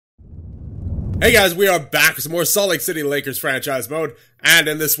Hey guys, we are back with some more Salt Lake City Lakers franchise mode, and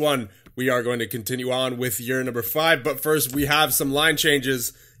in this one, we are going to continue on with year number 5, but first we have some line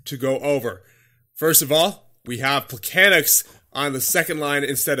changes to go over. First of all, we have Plekanec on the second line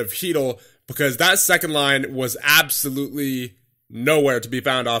instead of Chytil, because that second line was absolutely nowhere to be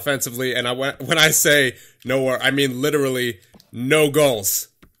found offensively, and when I say nowhere, I mean literally no goals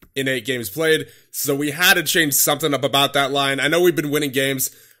in 8 games played, so we had to change something up about that line. I know we've been winning games,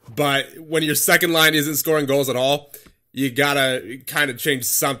 but when your second line isn't scoring goals at all, you gotta kind of change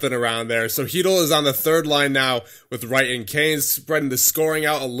something around there. So Chytil is on the third line now with Wright and Kane, spreading the scoring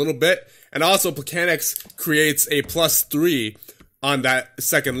out a little bit. And also Plekanec creates a +3 on that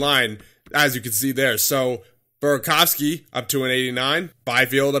second line, as you can see there. So Burakovsky up to an 89,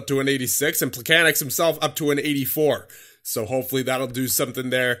 Byfield up to an 86, and Plekanec himself up to an 84. So hopefully that'll do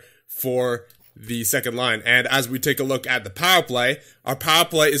something there for the second line. And as we take a look at the power play, our power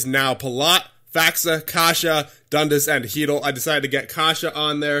play is now Palat, Faksa, Kasha, Dundas, and Chytil. I decided to get Kasha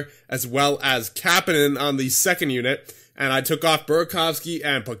on there as well as Kapanen on the second unit. And I took off Burakovsky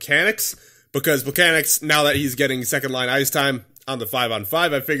and Plekanec because Plekanec, now that he's getting second line ice time on the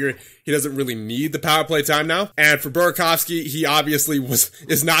 5-on-5, I figure he doesn't really need the power play time now. And for Burakovsky, he obviously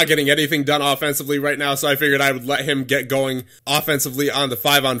is not getting anything done offensively right now, so I figured I would let him get going offensively on the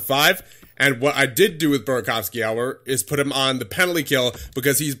 5-on-5. And what I did do with Burakovsky, however, is put him on the penalty kill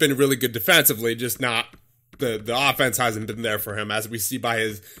because he's been really good defensively, just not the offense hasn't been there for him, as we see by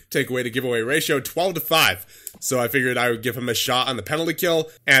his takeaway to giveaway ratio, 12-5. So I figured I would give him a shot on the penalty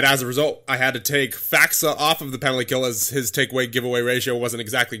kill, and as a result, I had to take Faksa off of the penalty kill as his takeaway giveaway ratio wasn't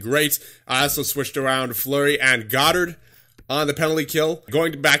exactly great. I also switched around Fleury and Goddard on the penalty kill.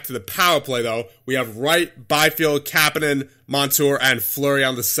 Going back to the power play, though, we have Wright, Byfield, Kapanen, Montour, and Fleury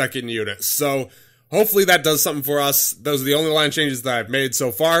on the second unit. So hopefully that does something for us. Those are the only line changes that I've made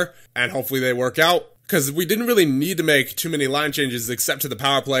so far, and hopefully they work out, because we didn't really need to make too many line changes except to the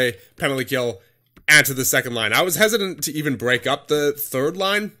power play, penalty kill, and to the second line. I was hesitant to even break up the third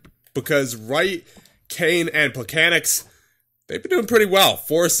line because Wright, Kane, and Plekanec, they've been doing pretty well.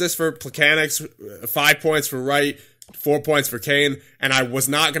 4 assists for Plekanec, 5 points for Wright, 4 points for Kane, and I was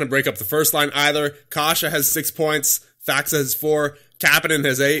not going to break up the first line either. Kasha has 6 points, Faksa has 4, Kapanen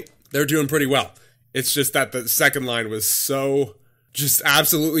has 8. They're doing pretty well. It's just that the second line was so just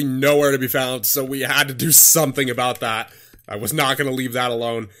absolutely nowhere to be found, so we had to do something about that. I was not going to leave that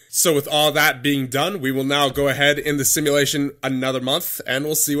alone. So with all that being done, we will now go ahead in the simulation another month, and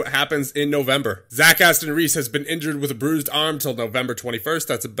we'll see what happens in November. Zach Aston Reese has been injured with a bruised arm till November 21st.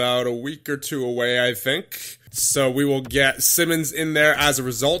 That's about a week or 2 away, I think. So we will get Simmons in there as a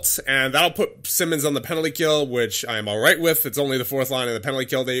result, and that'll put Simmons on the penalty kill, which I am alright with. It's only the 4th line of the penalty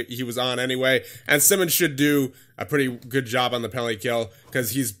kill he was on anyway, and Simmons should do a pretty good job on the penalty kill,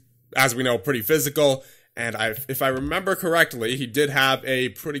 because he's, as we know, pretty physical. And if I remember correctly, he did have a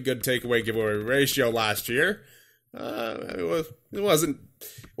pretty good takeaway giveaway ratio last year. It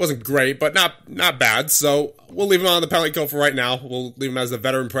wasn't great, but not bad. So we'll leave him on the penalty kill for right now. We'll leave him as a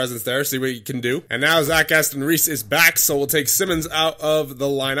veteran presence there, see what he can do. And now Zach Aston Reese is back, so we'll take Simmons out of the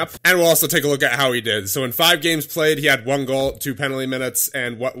lineup, and we'll also take a look at how he did. So in 5 games played, he had 1 goal, 2 penalty minutes,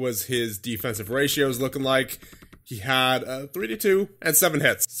 and what was his defensive ratios looking like? He had 3-2 and 7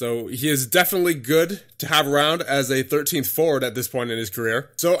 hits. So he is definitely good to have around as a 13th forward at this point in his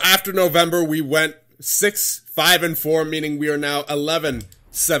career. So after November, we went 6-5-4, meaning we are now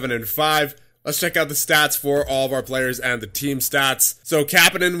 11-7-5. Let's check out the stats for all of our players and the team stats. So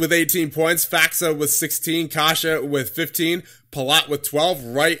Kapanen with 18 points, Faksa with 16, Kasha with 15, Palat with 12,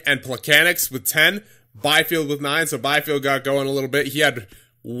 Wright and Plekanec with 10, Byfield with 9. So Byfield got going a little bit. He had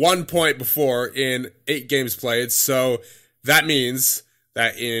 1 point before in 8 games played, so that means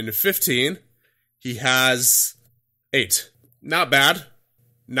that in 15, he has 8. Not bad.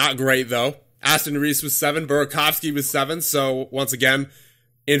 Not great, though. Aston Reese was 7, Burakovsky was 7, so once again,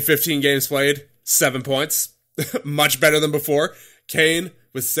 in 15 games played, 7 points. Much better than before. Kane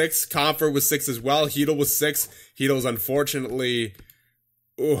was 6, Comfer was 6 as well, Chytil was 6. Chytil's unfortunately,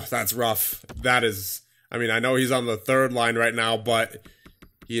 that's rough. That is, I mean, I know he's on the third line right now, but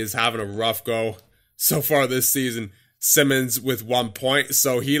he is having a rough go so far this season. Simmons with 1 point.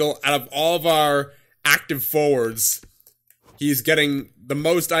 So Chytil, out of all of our active forwards, he's getting the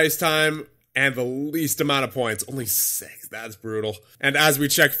most ice time and the least amount of points. Only 6. That's brutal. And as we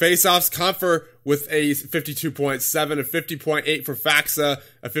check faceoffs, Comfer with a 52.7, a 50.8 for Faksa,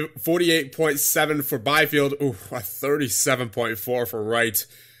 a 48.7 for Byfield, a 37.4 for Wright.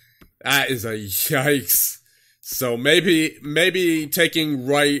 That is a yikes. So maybe taking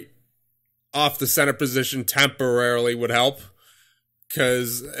Wright off the center position temporarily would help,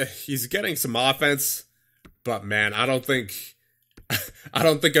 because he's getting some offense, but man, I don't think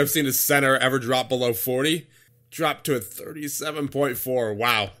I've seen a center ever drop below 40. Dropped to a 37.4.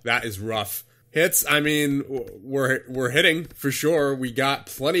 Wow, that is rough. Hits, I mean, we're hitting for sure. We got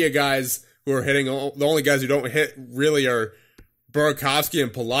plenty of guys who are hitting. The only guys who don't hit really are Burakovsky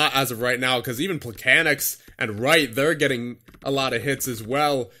and Palat as of right now, because even Plekanec and Wright, they're getting a lot of hits as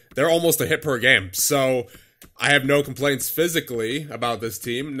well. They're almost a hit per game. So I have no complaints physically about this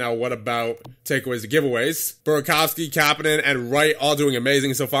team. Now, what about takeaways and giveaways? Burakovsky, Kapanen, and Wright all doing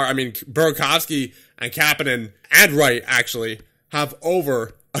amazing so far. I mean, Burakovsky and Kapanen and Wright actually have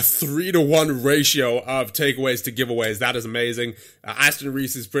over a 3-to-1 ratio of takeaways to giveaways. That is amazing. Aston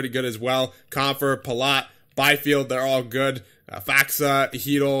Reese is pretty good as well. Comfer, Palat, Byfield, they're all good. Faxa,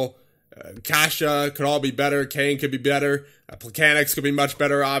 Hedel, Kasha could all be better. Kane could be better. Plekanec could be much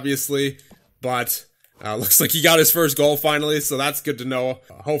better, obviously. But looks like he got his first goal finally, so that's good to know.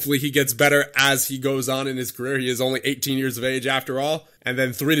 Hopefully he gets better as he goes on in his career. He is only 18 years of age after all. And then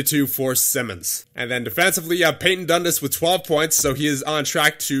 3-2 for Simmons. And then defensively, you have Peyton Dundas with 12 points, so he is on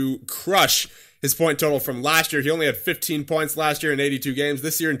track to crush his point total from last year. He only had 15 points last year in 82 games.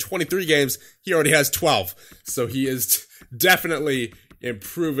 This year in 23 games, he already has 12. So he is definitely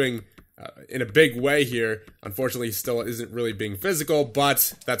improving in a big way here. Unfortunately, he still isn't really being physical,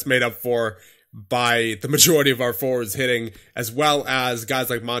 but that's made up for by the majority of our forwards hitting, as well as guys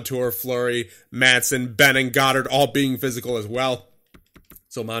like Montour, Fleury, Manson, Benning, Goddard, all being physical as well.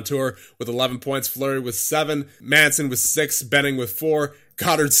 So Montour with 11 points, Fleury with 7, Manson with 6, Benning with 4,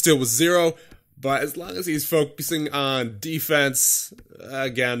 Goddard still with 0. But as long as he's focusing on defense,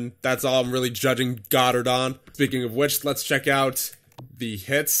 again, that's all I'm really judging Goddard on. Speaking of which, let's check out the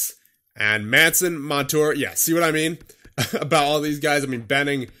hits. And Manson, Montour, yeah, see what I mean about all these guys? I mean,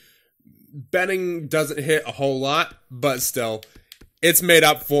 Benning doesn't hit a whole lot, but still, it's made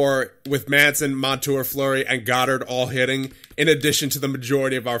up for with Manson, Montour, Fleury, and Goddard all hitting, in addition to the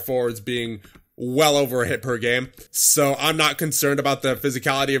majority of our forwards being well over a hit per game. So I'm not concerned about the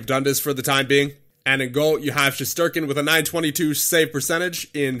physicality of Dundas for the time being. And in goal, you have Shesterkin with a .922 save percentage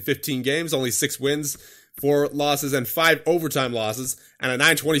in 15 games, only 6 wins, 4 losses, and 5 overtime losses, and a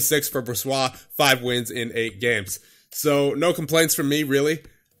 .926 for WWSY, 5 wins in 8 games. So no complaints from me, really.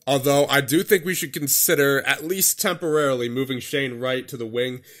 Although I do think we should consider, at least temporarily, moving Shane Wright to the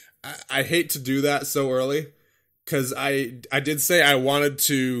wing. I hate to do that so early, because I did say I wanted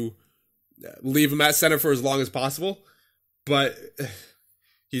to leave him at center for as long as possible, but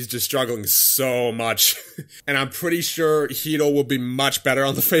he's just struggling so much. And I'm pretty sure Hedel will be much better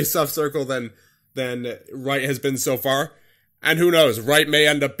on the faceoff circle than Wright has been so far. And who knows, Wright may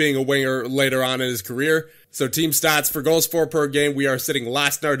end up being a winger later on in his career. So team stats, for goals for per game, we are sitting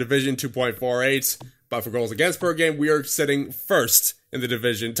last in our division, 2.48. But for goals against per game, we are sitting first in the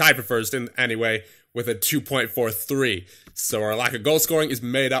division, tied for first in anyway, with a 2.43. So our lack of goal scoring is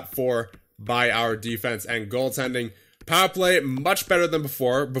made up for by our defense and goaltending. Power play, much better than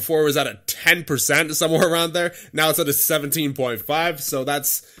before. Before it was at a 10%, somewhere around there. Now it's at a 17.5, so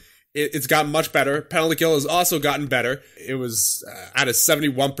it's gotten much better. Penalty kill has also gotten better. It was at a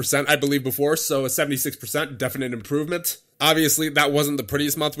 71%, I believe, before, so a 76%, definite improvement. Obviously, that wasn't the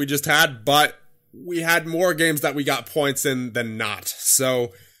prettiest month we just had, but we had more games that we got points in than not.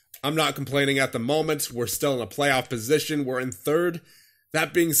 So I'm not complaining at the moment. We're still in a playoff position. We're in third.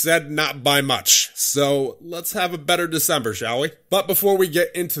 That being said, not by much. So let's have a better December, shall we? But before we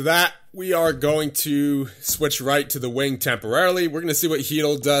get into that, we are going to switch right to the wing temporarily. We're going to see what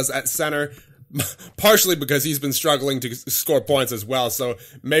Hedel does at center, partially because he's been struggling to score points as well. So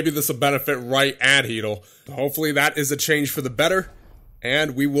maybe this will benefit Wright and Hedel. Hopefully that is a change for the better.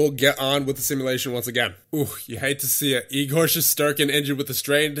 And we will get on with the simulation once again. Ooh, you hate to see it. Igor Shesterkin injured with a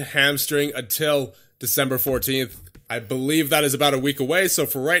strained hamstring until December 14th. I believe that is about a week away, so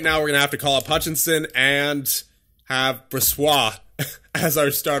for right now, we're going to have to call up Hutchinson and have WWSY as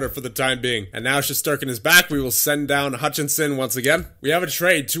our starter for the time being. And now Shesterkin is back. We will send down Hutchinson once again. We have a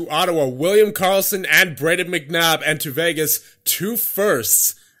trade to Ottawa. William Karlsson and Braden McNabb, and to Vegas, 2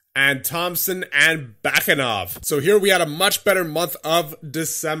 firsts, and Thompson and Bakanov. So here we had a much better month of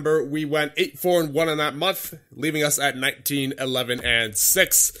December. We went 8-4-1 in that month, leaving us at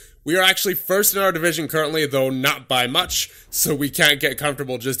 19-11-6. We are actually first in our division currently, though not by much, so we can't get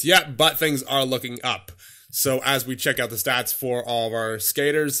comfortable just yet, but things are looking up. So as we check out the stats for all of our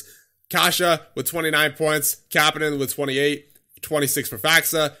skaters, Kasha with 29 points, Kapanen with 28, 26 for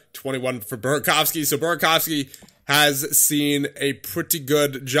Faxa, 21 for Burakovsky. So Burakovsky has seen a pretty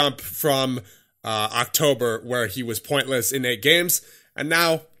good jump from October, where he was pointless in 8 games, and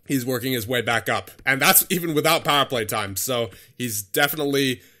now he's working his way back up. And that's even without power play time. So he's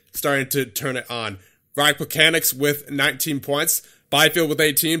definitely starting to turn it on. Ryan Plekanec with 19 points. Byfield with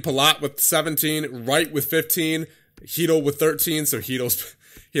 18. Palat with 17. Wright with 15. Hedl with 13. So Hedl's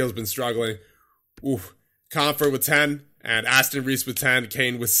been struggling. Ooh. Comfort with 10. And Aston Reese with 10.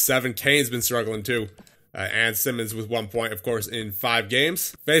 Kane with 7. Kane's been struggling too. And Simmons with 1 point, of course, in 5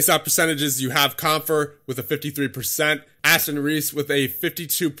 games. Face-off percentages, you have Comfort with a 53%, Aston Reese with a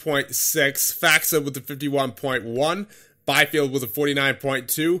 52.6%, Faxa with a 51.1%, Byfield with a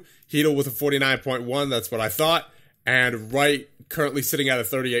 49.2%, Hedl with a 49.1%, that's what I thought, and Wright currently sitting at a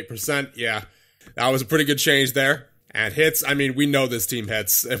 38%. Yeah, that was a pretty good change there. And hits, I mean, we know this team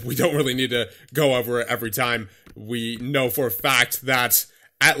hits. We don't really need to go over it every time. We know for a fact that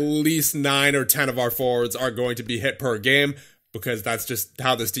at least 9 or 10 of our forwards are going to be hit per game because that's just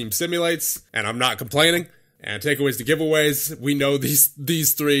how this team simulates, and I'm not complaining. And takeaways to giveaways, we know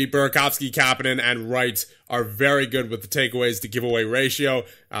these three, Burakovsky, Kapanen, and Wright, are very good with the takeaways to giveaway ratio.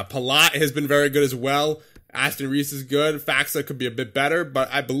 Palat has been very good as well. Aston Reese is good. Faxa could be a bit better, but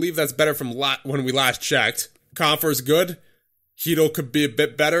I believe that's better from when we last checked. Comfort's good. Hedl could be a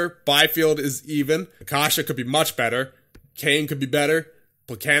bit better. Byfield is even. Akasha could be much better. Kane could be better.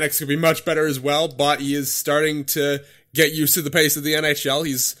 Plekanec could be much better as well, but he is starting to get used to the pace of the NHL.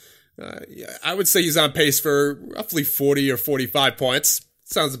 He's, I would say he's on pace for roughly 40 or 45 points.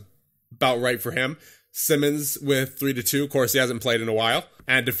 Sounds about right for him. Simmons with 3-2. Of course, he hasn't played in a while.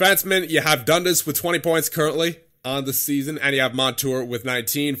 And defensemen, you have Dundas with 20 points currently on the season, and you have Montour with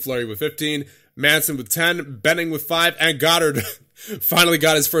 19, Fleury with 15, Manson with 10, Benning with 5, and Goddard finally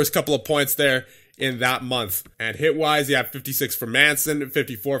got his first couple of points there in that month. And hit-wise, you have 56 for Manson,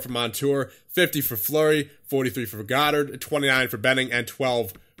 54 for Montour, 50 for Fleury, 43 for Goddard, 29 for Benning, and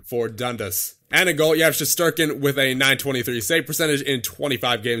 12 for Dundas. And in goal, you have Shesterkin with a .923 save percentage in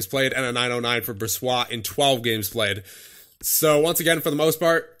 25 games played, and a .909 for Brossoit in 12 games played. So once again, for the most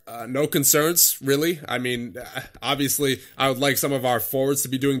part, no concerns, really. I mean, obviously, I would like some of our forwards to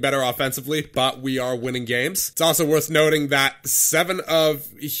be doing better offensively, but we are winning games. It's also worth noting that 7 of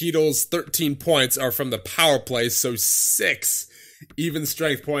Hedl's 13 points are from the power play, so 6 even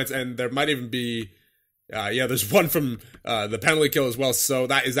strength points, and there might even be, there's 1 from the penalty kill as well, so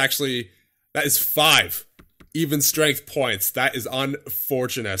that is 5 even strength points. That is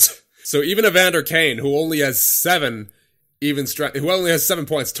unfortunate. So even Evander Kane, who only has 7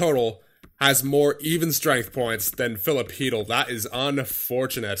 points total, has more even strength points than Philip Hedl. That is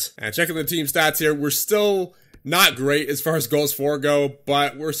unfortunate. And checking the team stats here, we're still not great as far as goals for go,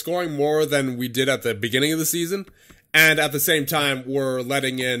 but we're scoring more than we did at the beginning of the season. And at the same time, we're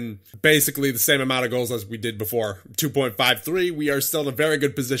letting in basically the same amount of goals as we did before. 2.53. We are still in a very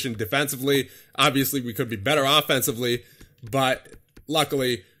good position defensively. Obviously, we could be better offensively, but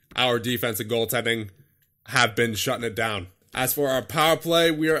luckily, our defense and goaltending have been shutting it down. As for our power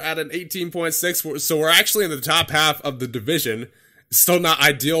play, we are at an 18.6, so we're actually in the top half of the division. Still not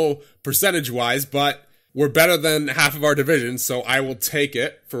ideal percentage-wise, but we're better than half of our division, so I will take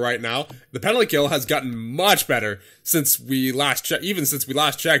it for right now. The penalty kill has gotten much better since we last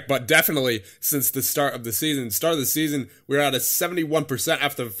checked, but definitely since the start of the season. Start of the season, we were at a 71%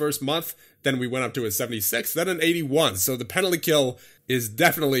 after the first month, then we went up to a 76, then an 81. So the penalty kill is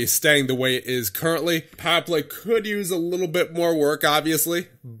definitely staying the way it is currently. Power play could use a little bit more work, obviously,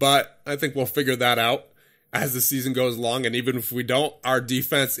 but I think we'll figure that out as the season goes along. And even if we don't, our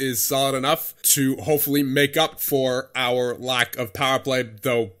defense is solid enough to hopefully make up for our lack of power play.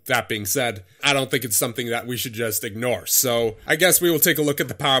 Though, that being said, I don't think it's something that we should just ignore. So I guess we will take a look at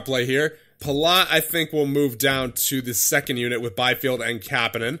the power play here. Palat, I think, will move down to the second unit with Byfield and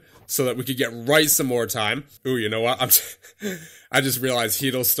Kapanen, so that we could get Wright some more time. Ooh, you know what? I just realized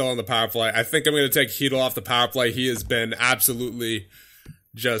Hedl's still on the power play. I think I'm going to take Hedl off the power play. He has been absolutely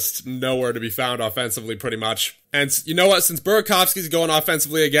just nowhere to be found offensively, pretty much. And you know what? Since Burakovsky's going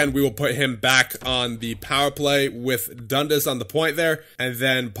offensively again, we will put him back on the power play with Dundas on the point there. And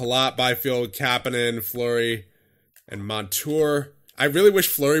then Palat, Byfield, Kapanen, Fleury, and Montour. I really wish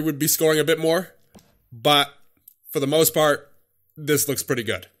Fleury would be scoring a bit more, but for the most part, this looks pretty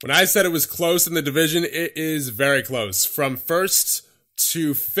good. When I said it was close in the division, it is very close. From 1st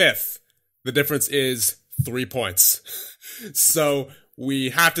to 5th, the difference is 3 points. So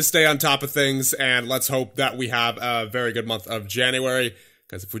we have to stay on top of things, and let's hope that we have a very good month of January,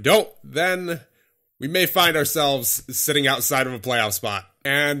 because if we don't, then we may find ourselves sitting outside of a playoff spot.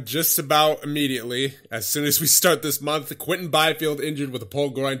 And just about immediately, as soon as we start this month, Quinton Byfield injured with a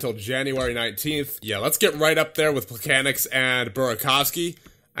pulled groin until January 19th. Yeah, let's get right up there with Plekanec and Burakovsky,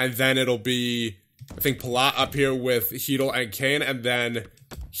 and then it'll be I think Palat up here with Hedel and Kane, and then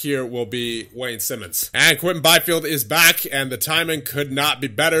here will be Wayne Simmons. And Quinton Byfield is back, and the timing could not be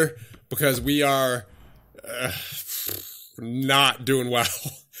better because we are not doing well.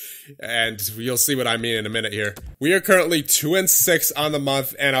 And you'll see what I mean in a minute here. We are currently 2-6 on the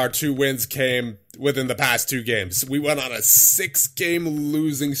month, and our 2 wins came within the past 2 games. We went on a 6-game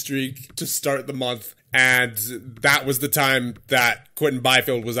losing streak to start the month, and that was the time that Quinton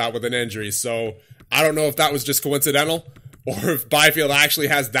Byfield was out with an injury. So I don't know if that was just coincidental or if Byfield actually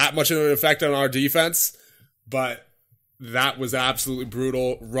has that much of an effect on our defense, but that was an absolutely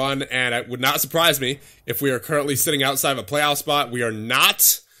brutal run, and it would not surprise me if we are currently sitting outside of a playoff spot. We are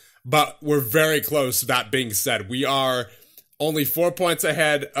not. But we're very close. That being said, we are only 4 points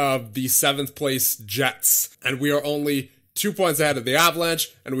ahead of the 7th place Jets, and we are only 2 points ahead of the Avalanche,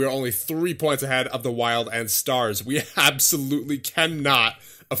 and we are only 3 points ahead of the Wild and Stars. We absolutely cannot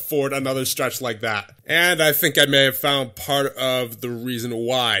afford another stretch like that. And I think I may have found part of the reason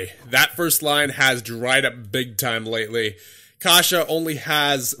why. That first line has dried up big time lately. Kasha only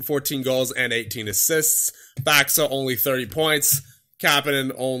has 14 goals and 18 assists. Baxa only 30 points.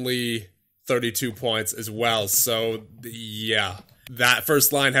 Kapanen only 32 points as well. So, yeah, that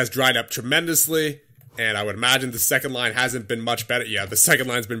first line has dried up tremendously, and I would imagine the second line hasn't been much better. Yeah, the second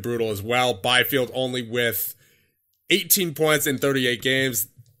line's been brutal as well. Byfield only with 18 points in 38 games.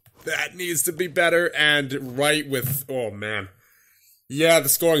 That needs to be better, and Wright with, oh man. Yeah, the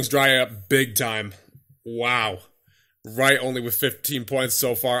scoring's drying up big time. Wow. Wright only with 15 points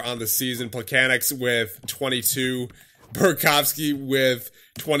so far on the season. Plekanec with 22. Burakovsky with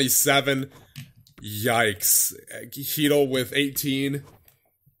 27. Yikes. Hedel with 18.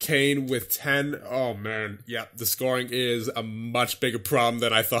 Kane with 10. Oh, man. Yeah, the scoring is a much bigger problem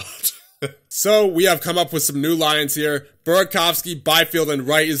than I thought. So, we have come up with some new lines here. Burakovsky, Byfield, and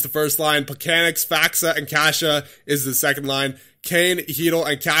Wright is the first line. Plekanec, Faksa, and Kasha is the second line. Kane, Hedel,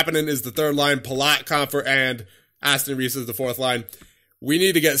 and Kapanen is the third line. Palat, Comfer, and Aston Reese is the fourth line. We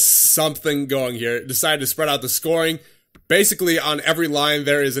need to get something going here. Decided to spread out the scoring. Basically, on every line,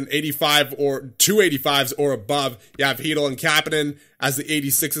 there is an 85 or 2 85s or above. You have Hedel and Kapanen as the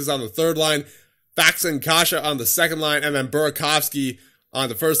 86s on the third line, Faksa and Kasha on the second line, and then Burakovsky on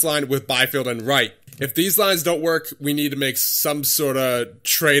the first line with Byfield and Wright. If these lines don't work, we need to make some sort of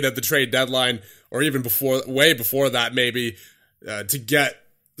trade at the trade deadline, or even before, way before that maybe, to get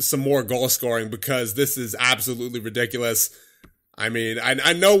some more goal scoring, because this is absolutely ridiculous. I mean,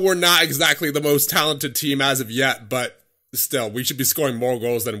 I know we're not exactly the most talented team as of yet, but still, we should be scoring more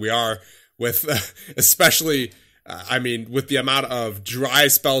goals than we are with, especially, with the amount of dry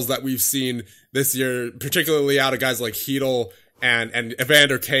spells that we've seen this year, particularly out of guys like Hedel and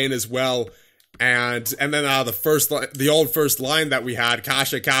Evander Kane as well. And then the old first line that we had,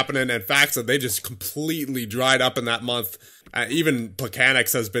 Kasha, Kapanen, and Faksa, they just completely dried up in that month. Even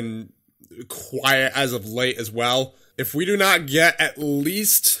Plekanec has been quiet as of late as well. If we do not get at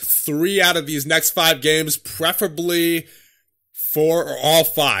least 3 out of these next 5 games, preferably 4 or all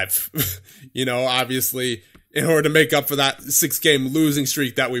 5, obviously, in order to make up for that 6-game losing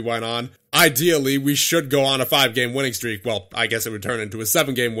streak that we went on. Ideally, we should go on a 5-game winning streak. Well, I guess it would turn into a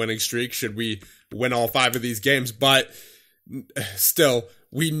 7-game winning streak should we win all 5 of these games, but still,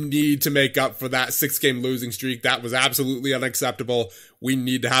 we need to make up for that 6-game losing streak. That was absolutely unacceptable. We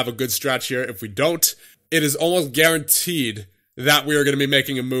need to have a good stretch here. If we don't, it is almost guaranteed that we are going to be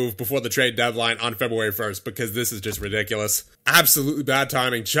making a move before the trade deadline on February 1st, because this is just ridiculous. Absolutely bad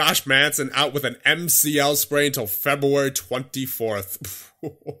timing. Josh Manson out with an MCL sprain until February 24th.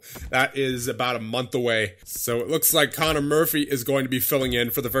 That is about a month away. So it looks like Connor Murphy is going to be filling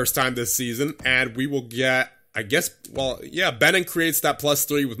in for the first time this season, and we will get, Benning creates that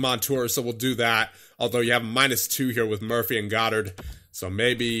 +3 with Montour, so we'll do that. Although you have a -2 here with Murphy and Goddard. So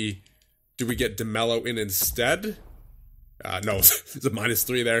maybe, do we get DeMello in instead? No, it's a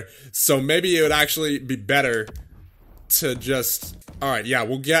 -3 there. So maybe it would actually be better to just... Alright, yeah,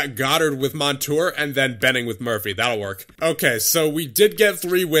 we'll get Goddard with Montour and then Benning with Murphy. That'll work. Okay, so we did get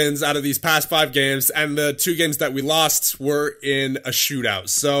 3 wins out of these past 5 games, and the 2 games that we lost were in a shootout.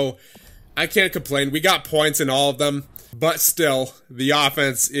 So I can't complain. We got points in all of them, but still, the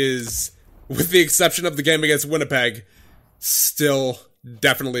offense is, with the exception of the game against Winnipeg, still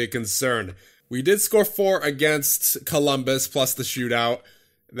definitely a concern. We did score 4 against Columbus plus the shootout.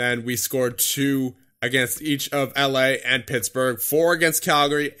 Then we scored 2 against each of LA and Pittsburgh, 4 against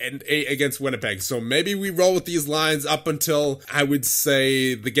Calgary, and 8 against Winnipeg. So maybe we roll with these lines up until, I would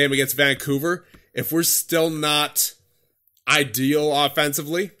say, the game against Vancouver. If we're still not ideal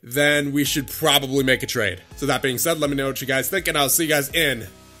offensively, then we should probably make a trade. So that being said, let me know what you guys think, and I'll see you guys in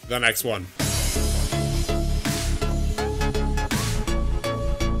the next one.